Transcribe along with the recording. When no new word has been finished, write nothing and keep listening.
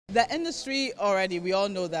The industry already, we all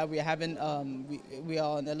know that we're having, we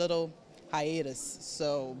are on a little hiatus.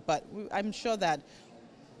 So, but I'm sure that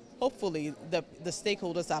hopefully the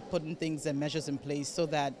stakeholders are putting things and measures in place so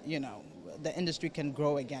that, the industry can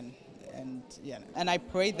grow again. And yeah, and I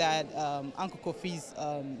pray that Uncle Kofi's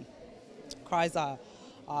cries are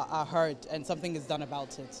heard and something is done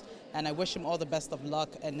about it. And I wish him all the best of luck,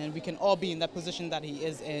 and then we can all be in that position that he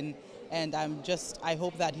is in. And I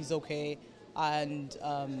hope that he's okay. And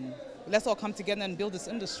let's all come together and build this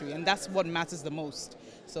industry. And that's what matters the most.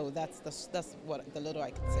 So that's what the little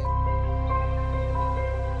I can say.